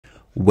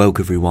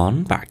Welcome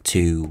everyone back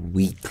to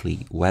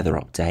weekly weather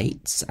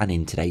updates, and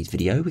in today's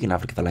video we're going to have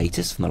a look at the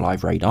latest from the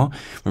live radar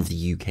from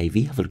the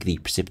UKV, have a look at the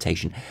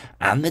precipitation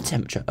and the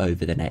temperature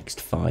over the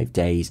next 5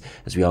 days,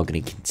 as we are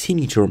going to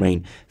continue to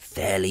remain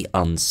fairly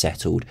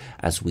unsettled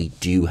as we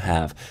do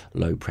have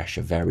low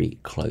pressure very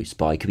close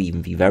by. Could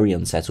even be very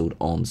unsettled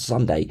on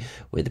Sunday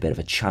with a bit of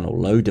a channel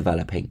low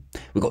developing.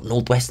 We've got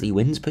northwesterly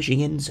winds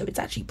pushing in, so it's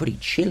actually pretty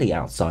chilly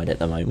outside at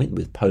the moment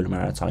with polar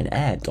maritime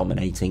air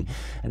dominating,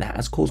 and that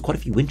has caused quite a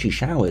few wintry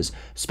showers,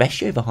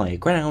 especially over higher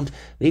ground,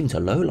 even to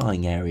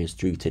low-lying areas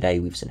through today.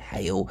 We've seen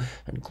hail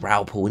and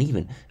growlpool and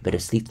even a bit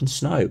of sleet and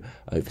snow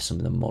over some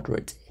of the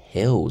moderate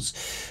hills.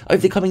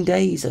 Over the coming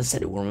days, as I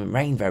said, it will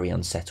remain very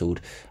unsettled,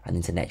 and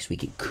into next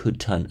week it could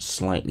turn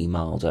slightly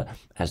milder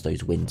as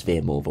those winds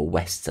veer more of a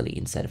westerly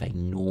instead of a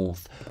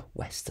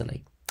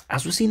northwesterly.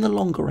 As we're seeing the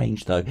longer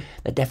range though,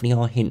 there definitely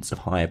are hints of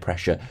higher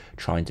pressure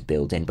trying to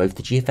build in. Both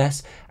the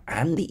GFS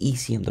and the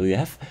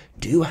ECMWF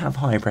do have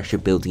higher pressure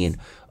building in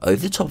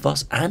over the top of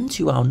us and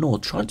to our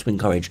north, trying to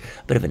encourage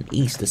a bit of an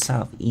east to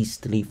south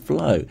easterly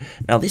flow.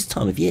 Now this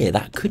time of year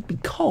that could be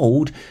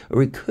cold,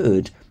 or it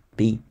could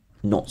be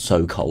not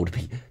so cold,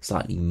 be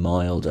slightly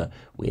milder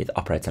with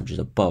upper air temperatures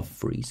above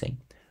freezing.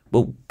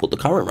 Well, what the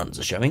current runs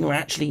are showing are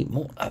actually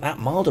more that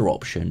milder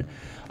option,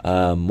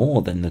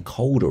 more than the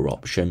colder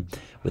option,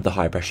 with the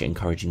high pressure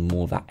encouraging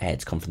more of that air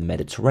to come from the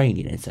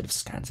Mediterranean instead of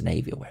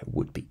Scandinavia, where it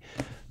would be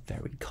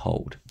very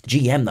cold.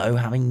 GM though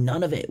having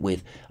none of it,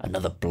 with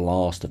another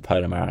blast of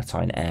polar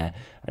maritime air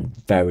and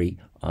very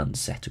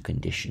unsettled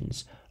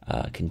conditions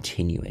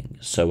continuing.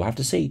 So we'll have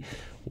to see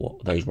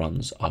what those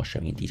runs are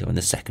showing in detail in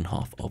the second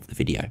half of the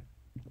video.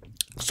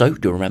 So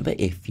do remember,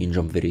 if you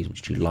enjoy my videos,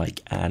 which you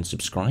like and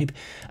subscribe,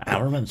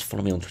 and remember to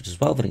follow me on Twitter as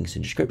well, the link's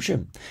in the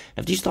description.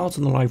 Now, if you start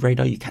on the live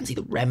radar, you can see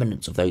the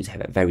remnants of those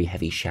very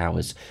heavy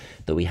showers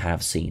that we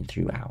have seen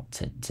throughout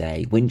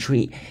today.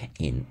 Wintry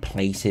in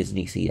places, and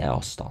you see they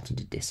are starting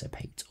to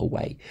dissipate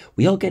away.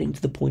 We are getting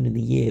to the point in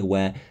the year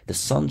where the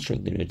sun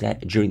during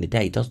the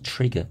day does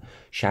trigger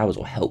showers,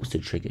 or helps to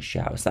trigger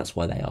showers. That's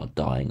why they are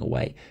dying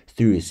away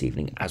through this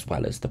evening, as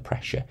well as the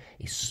pressure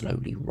is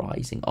slowly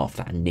rising after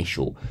that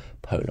initial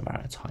polar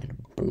maritime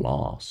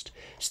blast.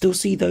 Still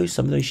see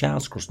some of those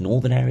showers across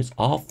northern areas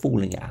are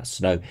falling as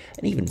snow,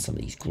 and even some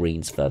of these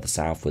greens further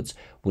southwards.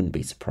 Wouldn't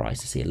be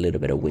surprised to see a little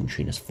bit of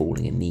wintriness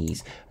falling in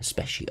these,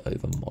 especially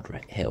over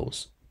moderate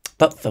hills.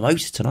 But for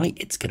most of tonight,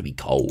 it's going to be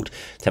cold.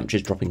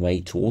 Temperatures dropping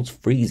away towards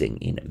freezing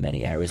in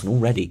many areas, and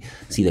already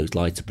see those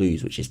lighter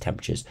blues, which is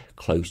temperatures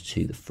close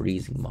to the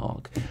freezing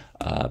mark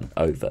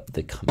over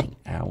the coming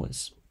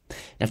hours.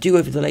 Now, if you go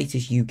over the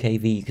latest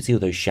UKV, you can see all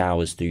those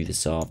showers through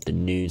this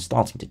afternoon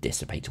starting to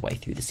dissipate away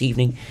through this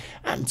evening,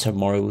 and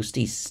tomorrow we'll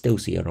still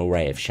see an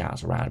array of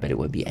showers around, but it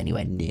won't be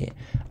anywhere near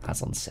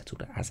as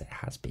unsettled as it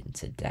has been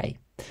today.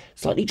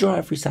 Slightly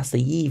drier through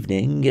Saturday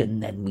evening,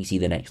 and then we see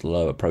the next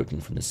low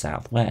approaching from the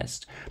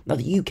southwest. Now,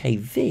 the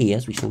UKV,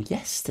 as we saw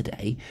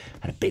yesterday,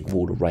 had a big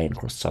wall of rain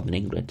across southern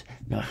England.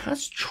 Now, it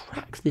has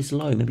tracked this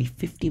low maybe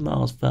 50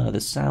 miles further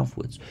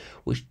southwards,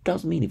 which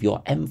does mean if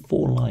you're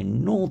M4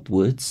 line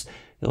northwards,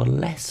 you're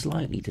less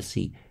likely to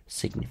see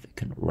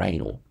significant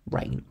rain or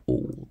rain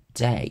all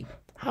day.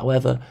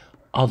 However,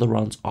 other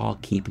runs are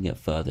keeping it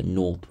further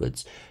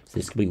northwards, so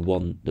this could be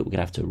one that we're going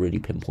to have to really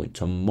pinpoint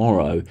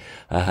tomorrow,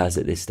 as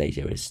at this stage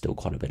there is still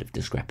quite a bit of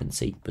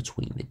discrepancy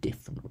between the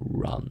different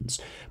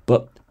runs.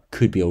 But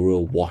could be a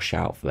real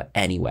washout for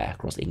anywhere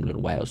across England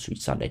and Wales through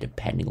Sunday,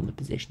 depending on the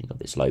positioning of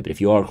this low. But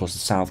if you are across the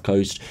south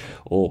coast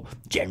or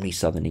generally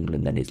southern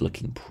England, then it's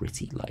looking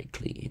pretty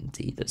likely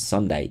indeed that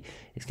Sunday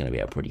is going to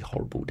be a pretty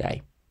horrible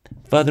day.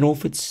 Further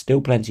northwards,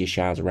 still plenty of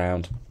showers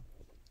around,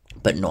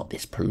 but not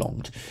this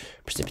prolonged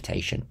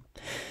precipitation.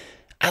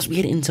 As we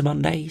head into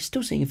Monday,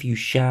 still seeing a few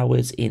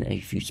showers in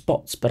a few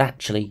spots, but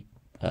actually,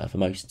 for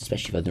most,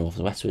 especially further north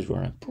and westwards, we're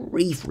on a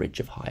brief ridge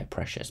of higher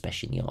pressure,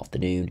 especially in the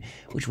afternoon,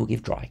 which will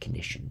give dry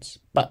conditions.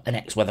 But the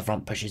next weather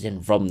front pushes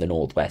in from the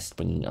northwest,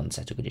 bringing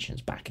unsettled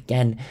conditions back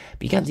again.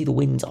 But you can see the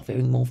winds are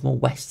veering more and more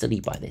westerly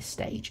by this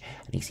stage,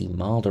 and you see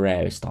milder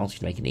air is starting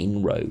to make an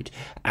inroad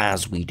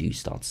as we do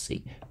start to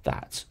see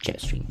that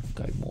jet stream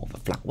go more of a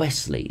flat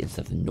westerly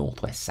instead of the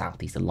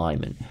northwest-southeast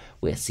alignment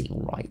we're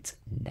seeing right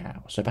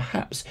now. So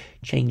perhaps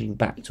changing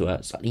back to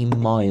a slightly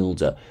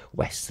milder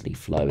westerly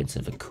flow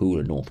instead of a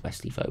cooler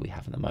northwesterly flow we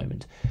have at the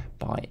moment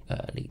by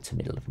early to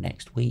middle of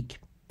next week.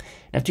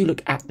 Now, if you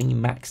look at the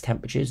max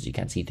temperatures, you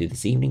can see through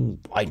this evening,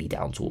 widely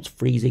down towards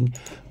freezing.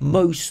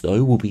 Most,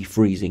 though, will be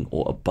freezing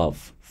or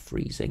above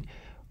freezing.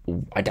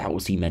 I doubt we'll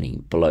see many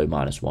below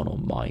 -1 or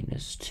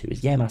 -2.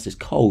 As the air mass is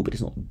cold, but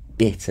it's not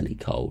bitterly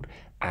cold,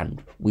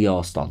 and we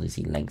are starting to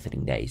see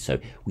lengthening days, so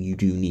you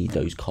do need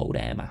those cold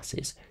air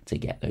masses to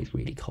get those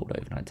really cold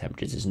overnight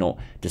temperatures. It's not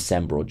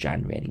December or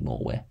January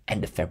anymore, we're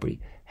end of February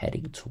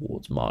heading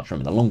towards March.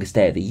 Remember, the longest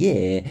day of the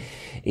year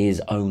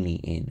is only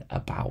in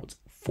about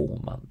 4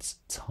 months'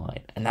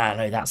 time. And I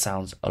know that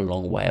sounds a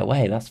long way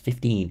away. That's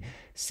 15,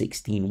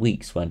 16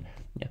 weeks when,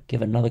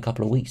 give it another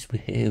couple of weeks,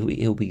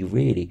 it'll be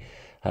really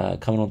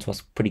coming on to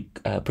us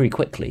pretty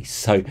quickly.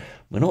 So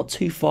we're not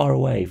too far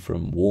away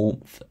from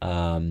warmth,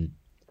 and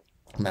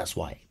that's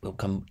why it will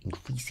become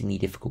increasingly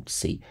difficult to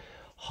see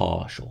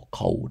harsh or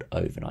cold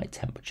overnight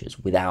temperatures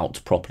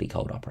without properly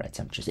cold upper air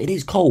temperatures. It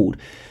is cold,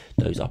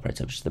 those upper air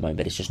temperatures at the moment,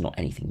 but it's just not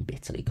anything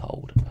bitterly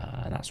cold,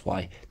 and that's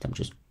why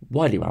temperatures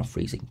widely around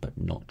freezing but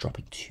not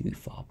dropping too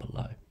far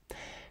below.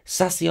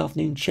 Saturday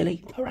afternoon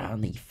chilly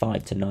around the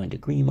 5 to 9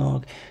 degree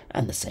mark,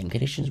 and the same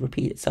conditions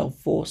repeat itself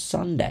for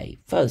Sunday.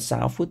 Further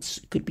southwards,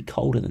 it could be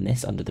colder than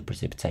this under the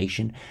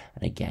precipitation,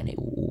 and again it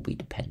will all be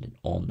dependent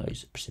on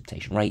those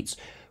precipitation rates,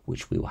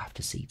 which we will have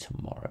to see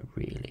tomorrow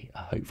really.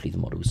 Hopefully the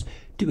models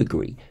do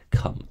agree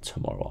come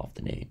tomorrow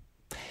afternoon.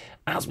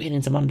 As we get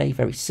into Monday,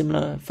 very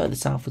similar. Further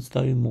southwards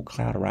though, more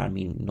cloud around,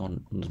 meaning not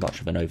as much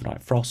of an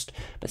overnight frost,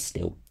 but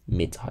still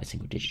mid to high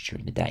single digits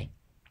during the day.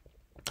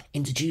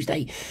 Into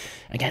Tuesday,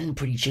 again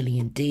pretty chilly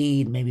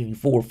indeed, maybe even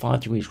 4 or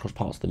 5 degrees across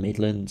parts of the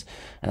Midlands,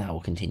 and that will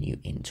continue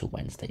into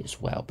Wednesday as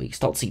well. But you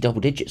start to see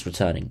double digits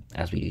returning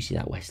as we do see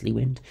that westerly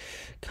wind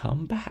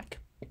come back.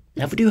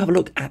 Now if we do have a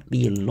look at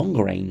the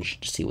longer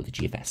range to see what the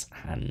GFS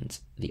and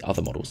the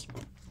other models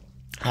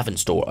have in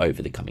store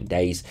over the coming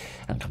days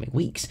and coming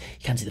weeks,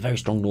 you can see the very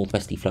strong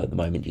northwesterly flow at the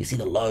moment. You see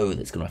the low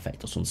that's going to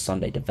affect us on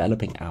Sunday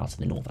developing out of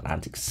the North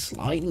Atlantic,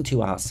 sliding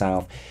to our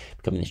south,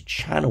 becoming this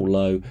channel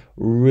low.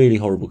 Really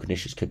horrible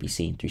conditions could be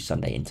seen through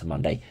Sunday into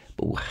Monday,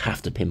 but we'll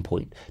have to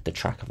pinpoint the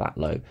track of that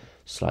low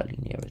slightly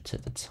nearer to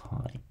the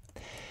time.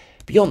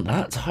 Beyond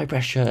that, high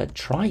pressure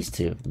tries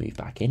to move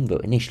back in,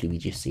 but initially we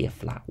just see a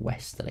flat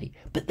westerly.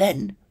 But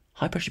then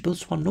high pressure builds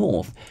to our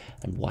north,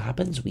 and what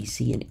happens? We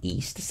see an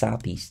east to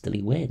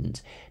southeasterly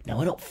wind. Now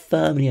we're not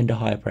firmly under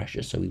high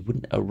pressure, so we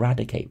wouldn't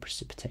eradicate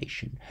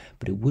precipitation,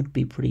 but it would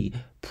be pretty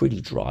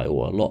dry,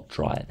 or a lot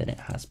drier than it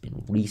has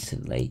been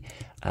recently,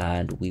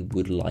 and we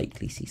would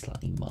likely see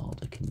slightly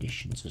milder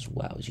conditions as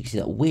well. As you can see,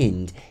 that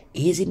wind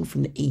is in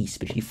from the east,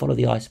 but if you follow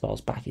the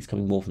isopiles back, it's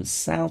coming more from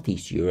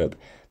southeast Europe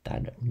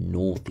than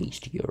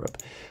northeast Europe,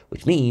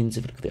 which means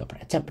if you look at the upper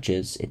air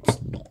temperatures, it's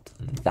not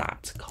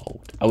that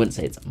cold. I wouldn't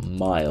say it's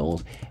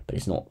mild, but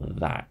it's not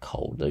that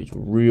cold. Those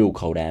real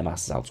cold air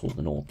masses out towards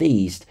the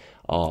northeast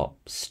are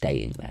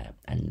staying there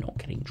and not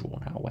getting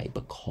drawn our way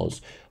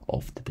because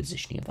of the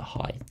positioning of the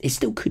high. It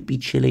still could be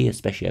chilly,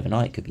 especially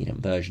overnight, could be an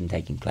inversion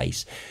taking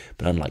place,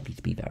 but unlikely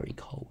to be very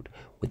cold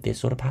with this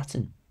sort of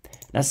pattern.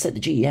 Now, as I said, the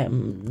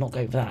GEM, not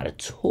going for that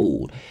at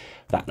all.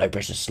 That low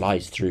pressure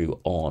slides through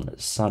on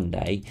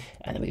Sunday,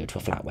 and then we go to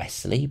a flat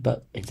westerly,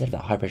 but instead of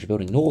that high pressure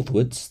building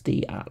northwards,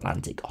 the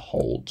Atlantic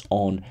holds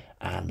on.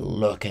 And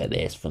look at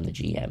this from the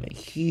GM, a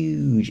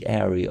huge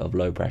area of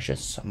low pressure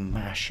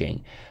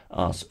smashing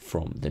us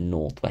from the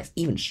northwest,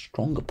 even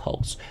stronger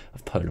pulse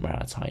of polar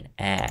maritime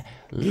air.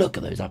 Look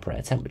at those upper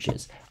air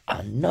temperatures.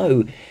 I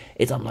know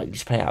it's unlikely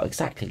to play out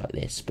exactly like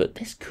this, but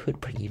this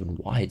could bring even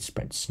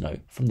widespread snow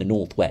from the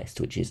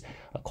northwest, which is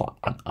a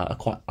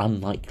quite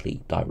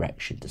unlikely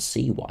direction to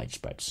see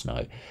widespread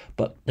snow.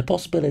 But the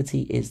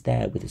possibility is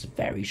there with this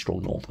very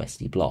strong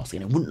northwesterly blast,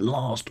 and it wouldn't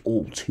last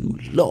all too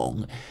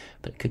long,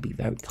 but it could be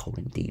very cold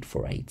indeed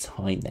for a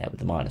time there, with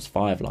the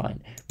 -5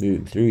 line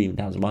moving through even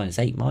down to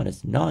 -8,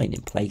 -9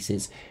 in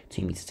places.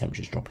 2 meter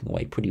temperatures dropping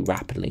away pretty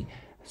rapidly,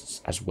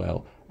 as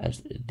well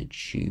as the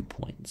dew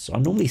points. So I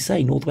normally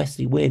say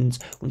northwesterly winds,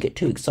 wouldn't get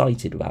too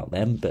excited about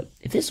them, but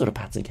if this sort of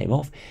pattern came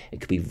off,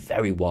 it could be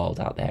very wild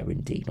out there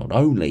indeed. Not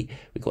only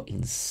we've got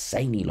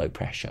insanely low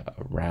pressure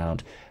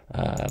around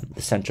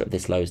the centre of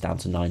this low is down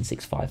to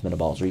 965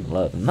 millibars or even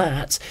lower than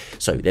that,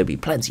 so there'll be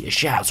plenty of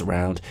showers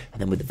around, and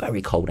then with the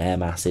very cold air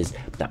masses,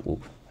 that will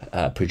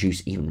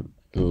produce even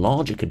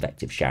larger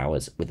convective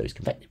showers, with those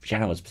convective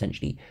showers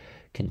potentially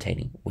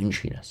containing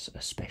winteriness,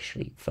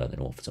 especially further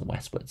northwards and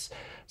westwards.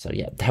 So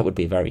yeah, that would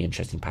be a very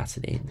interesting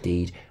pattern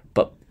indeed,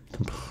 but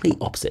complete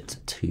opposite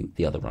to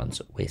the other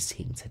runs we're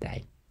seeing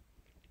today.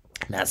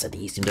 And as said,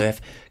 the eastern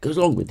DOF goes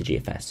along with the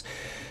GFS.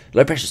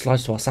 Low pressure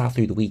slides to our south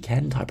through the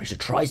weekend. High pressure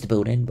tries to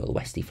build in, but the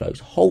westerly flows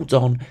holds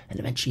on, and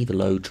eventually the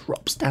low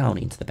drops down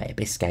into the Bay of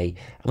Biscay,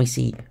 and we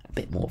see a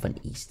bit more of an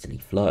easterly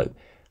flow.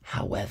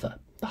 However,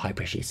 the high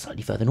pressure is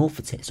slightly further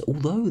northwards here, so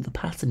although the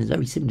pattern is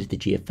very similar to the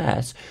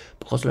GFS,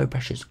 because low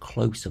pressure is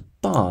closer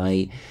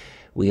by,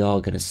 we are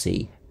going to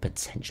see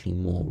potentially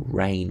more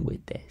rain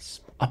with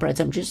this. Upper air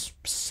temperatures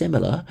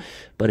similar,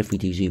 but if we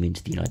do zoom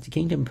into the United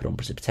Kingdom, put on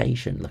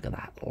precipitation, look at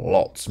that,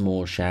 lots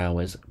more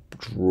showers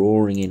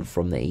drawing in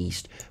from the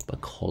east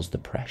because the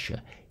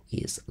pressure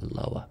is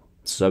lower.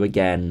 So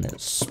again,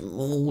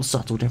 small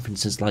subtle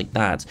differences like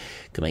that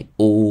can make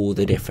all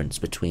the difference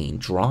between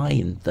dry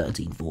and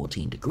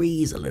 13-14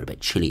 degrees, a little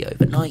bit chilly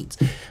overnight,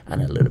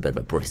 and a little bit of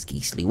a brisk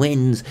easterly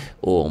wind,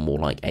 or more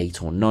like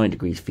 8 or 9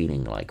 degrees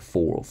feeling like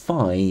 4 or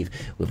 5,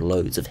 with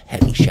loads of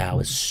heavy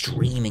showers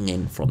streaming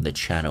in from the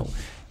Channel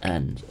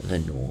and the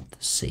North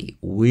Sea.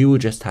 We will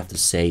just have to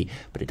see,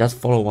 but it does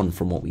follow on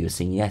from what we were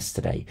seeing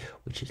yesterday,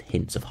 which is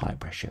hints of high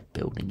pressure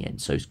building in.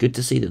 So it's good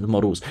to see that the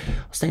models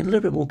are staying a little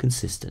bit more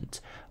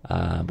consistent,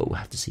 but we'll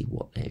have to see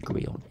what they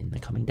agree on in the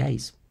coming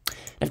days.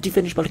 After you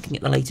finish by looking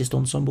at the latest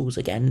ensembles,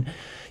 again,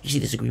 you see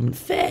this agreement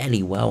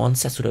fairly well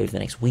unsettled over the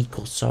next week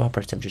or so. Our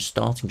pressure temperature is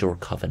starting to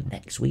recover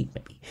next week,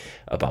 maybe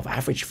above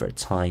average for a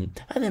time,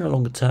 and then a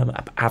longer term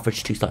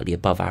average to slightly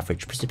above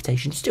average.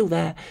 Precipitation still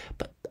there,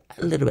 but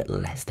a little bit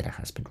less than it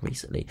has been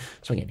recently.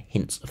 So again,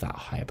 hints of that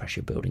higher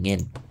pressure building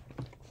in.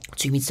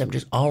 2 meter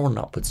temperatures are on an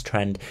upwards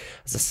trend.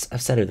 As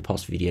I've said over the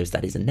past few videos,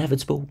 that is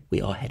inevitable.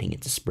 We are heading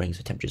into spring,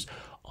 so temperatures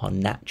are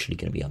naturally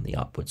going to be on the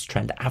upwards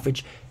trend.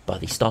 Average by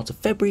the start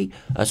of by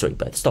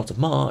the start of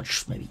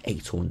March, maybe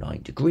 8 or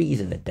 9 degrees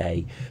in the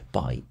day.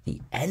 By the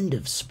end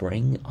of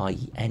spring,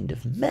 i.e. end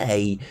of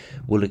May,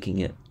 we're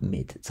looking at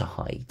mid to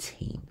high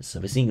teens. So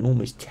we're seeing an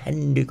almost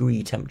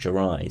 10-degree temperature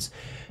rise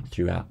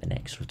throughout the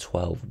next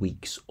 12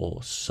 weeks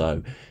or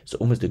so. So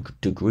almost a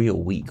degree a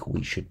week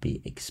we should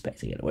be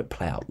expecting. It won't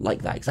play out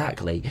like that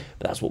exactly,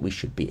 but that's what we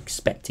should be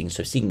expecting.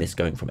 So seeing this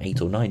going from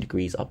 8 or 9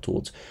 degrees up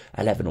towards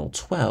 11 or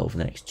 12 in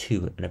the next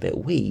 2 and a bit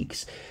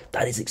weeks,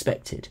 that is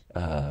expected.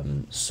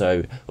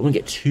 So I wouldn't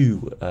get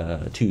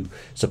too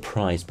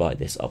surprised by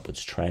this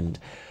upwards trend.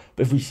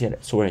 But if we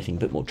saw anything a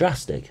bit more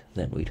drastic,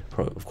 then we'd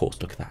probably, of course,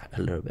 look at that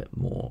a little bit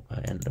more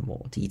in a little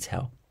more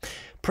detail.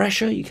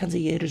 Pressure, you can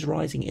see it is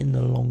rising in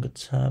the longer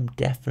term,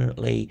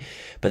 definitely.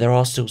 But there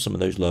are still some of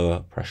those lower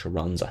pressure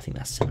runs. I think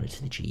that's similar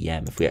to the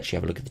GEM. If we actually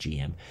have a look at the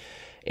GEM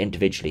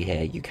individually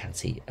here, you can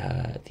see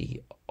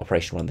the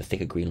operation run, the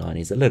thicker green line,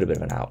 is a little bit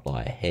of an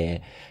outlier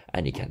here.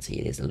 And you can see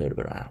it is a little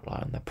bit of an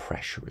outlier on the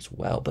pressure as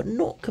well, but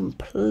not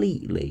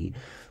completely,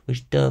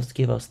 which does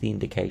give us the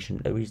indication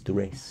there is the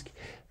risk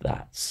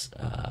that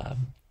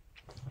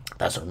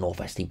that sort of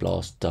northwesterly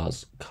blast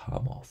does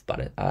come off,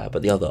 but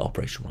the other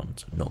operation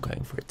runs are not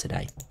going for it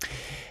today.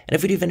 And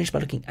if we do finish by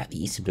looking at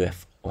the eastern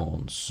WF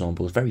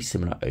ensembles, very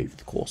similar over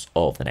the course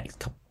of the next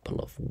couple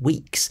of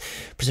weeks.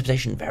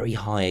 Precipitation very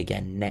high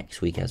again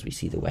next week as we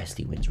see the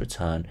westerly winds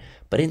return,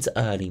 but into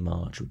early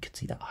March we could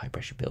see that high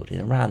pressure building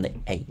around the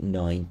 8,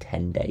 9,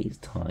 10 days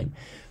time.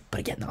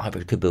 But again, that high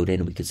pressure could build in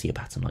and we could see a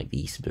pattern like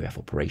the eastern WF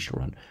operation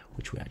run,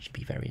 which would actually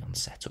be very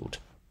unsettled.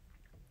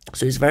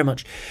 So it's very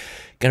much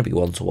going to be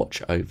one to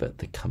watch over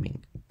the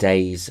coming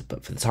days,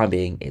 but for the time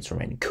being, it's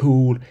remaining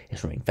cool,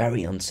 it's remaining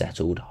very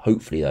unsettled,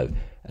 hopefully though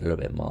a little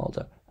bit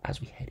milder as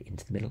we head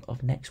into the middle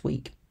of next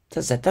week. So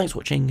as I said, thanks for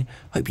watching,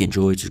 hope you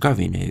enjoyed, subscribe if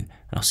you're new, and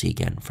I'll see you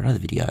again for another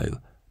video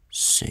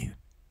soon.